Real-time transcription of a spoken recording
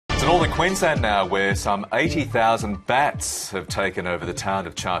To Northern Queensland now, where some 80,000 bats have taken over the town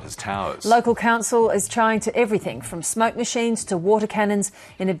of Charters Towers. Local council is trying to everything from smoke machines to water cannons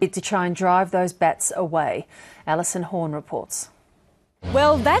in a bid to try and drive those bats away. Alison Horn reports.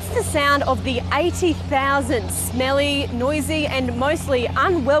 Well, that's the sound of the 80,000 smelly, noisy and mostly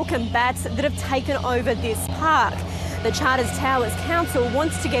unwelcome bats that have taken over this park. The Charters Towers Council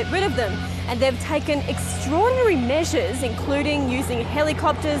wants to get rid of them, and they've taken extraordinary measures, including using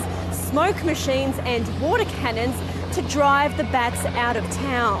helicopters, smoke machines and water cannons to drive the bats out of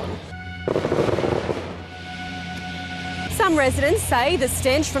town. Some residents say the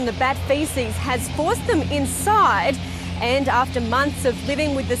stench from the bat faeces has forced them inside, and after months of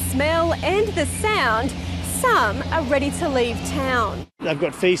living with the smell and the sound, some are ready to leave town. They've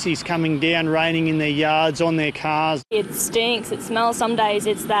got faeces coming down, raining in their yards, on their cars. It stinks, it smells. Some days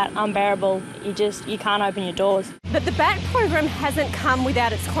it's that unbearable. You can't open your doors. But the bat program hasn't come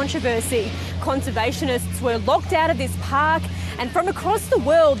without its controversy. Conservationists were locked out of this park, and from across the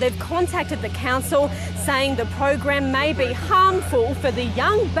world they've contacted the council saying the program may be harmful for the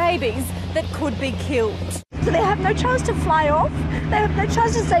young babies that could be killed. So they have no chance to fly off, they have no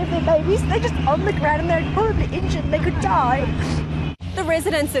chance to save their babies, they're just on the ground and they're probably injured and they could die. The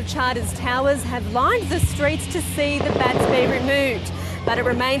residents of Charters Towers have lined the streets to see the bats be removed, but it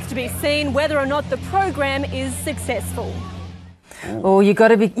remains to be seen whether or not the program is successful. Oh, you got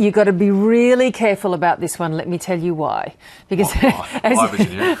to be really careful about this one. Let me tell you why. Because why,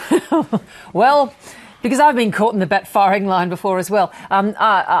 Virginia? Well, because I've been caught in the bat firing line before as well. When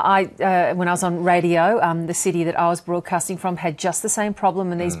I was on radio, the city that I was broadcasting from had just the same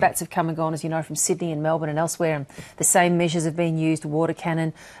problem, and these bats have come and gone, as you know, from Sydney and Melbourne and elsewhere, and the same measures have been used: water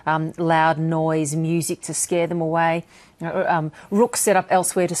cannon, loud noise, music to scare them away, rooks set up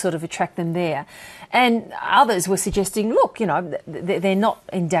elsewhere to sort of attract them there. And others were suggesting, look, you know, they're not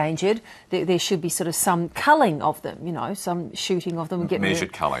endangered. There should be sort of some culling of them, you know, some shooting of them.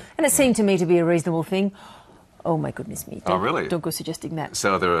 Measured culling. And it seemed to me to be a reasonable thing. Oh, my goodness me. Oh, really? Don't go suggesting that.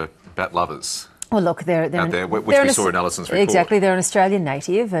 So there are bat lovers. Well, look, they're out there, which we saw in Alison's report. Exactly. They're an Australian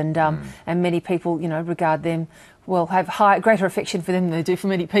native, and many people, you know, regard them, well, have greater affection for them than they do for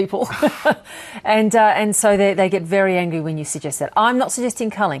many people. and so they get very angry when you suggest that. I'm not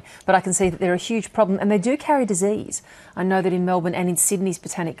suggesting culling, but I can see that they're a huge problem, and they do carry disease. I know that in Melbourne and in Sydney's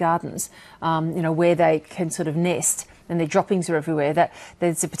Botanic Gardens, you know, where they can sort of nest and their droppings are everywhere, that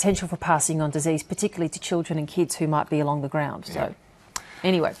there's a potential for passing on disease, particularly to children and kids who might be along the ground. Yeah. So,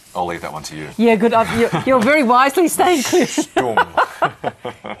 anyway. I'll leave that one to you. Yeah, good. You're very wisely staying clear. Storm.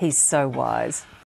 He's so wise.